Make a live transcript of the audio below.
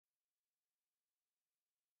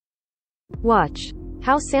Watch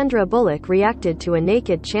how Sandra Bullock reacted to a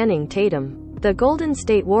naked Channing Tatum. The Golden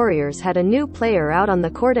State Warriors had a new player out on the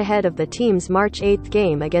court ahead of the team's March 8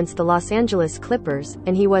 game against the Los Angeles Clippers,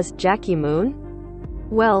 and he was Jackie Moon?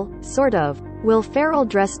 Well, sort of. Will Ferrell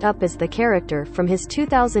dressed up as the character from his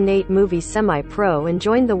 2008 movie Semi-Pro and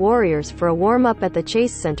joined the Warriors for a warm-up at the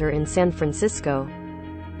Chase Center in San Francisco.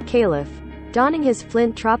 Caliph. Donning his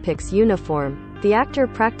Flint Tropics uniform, the actor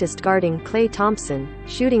practiced guarding Klay Thompson,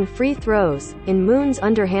 shooting free throws, in Moon's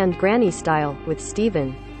underhand granny style, with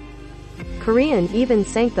Stephen Korean even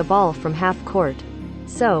sank the ball from half court.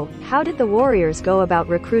 So, how did the Warriors go about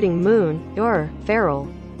recruiting Moon, or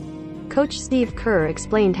Ferrell? Coach Steve Kerr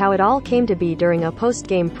explained how it all came to be during a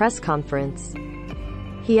post-game press conference.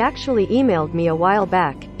 He actually emailed me a while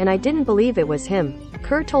back, and I didn't believe it was him,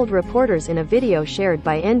 Kerr told reporters in a video shared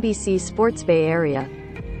by NBC Sports Bay Area.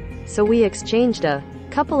 So we exchanged a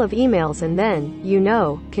couple of emails and then,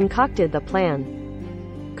 concocted the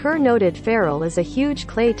plan. Kerr noted Ferrell is a huge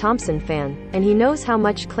Klay Thompson fan, and he knows how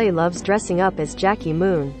much Klay loves dressing up as Jackie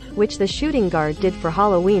Moon, which the shooting guard did for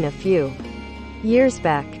Halloween a few years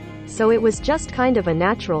back. So it was just kind of a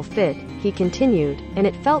natural fit, he continued, and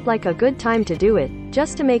it felt like a good time to do it,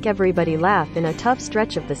 just to make everybody laugh in a tough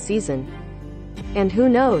stretch of the season. And who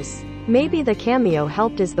knows? Maybe the cameo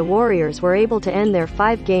helped as the Warriors were able to end their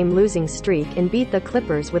 5-game losing streak and beat the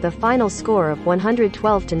Clippers with a final score of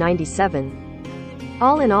 112-97.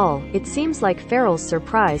 All in all, it seems like Ferrell's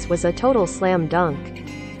surprise was a total slam dunk.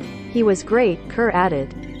 He was great, Kerr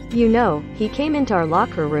added. He came into our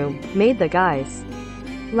locker room, made the guys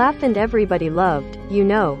laugh, and everybody loved,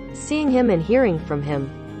 seeing him and hearing from him.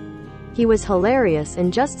 He was hilarious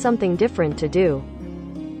and just something different to do.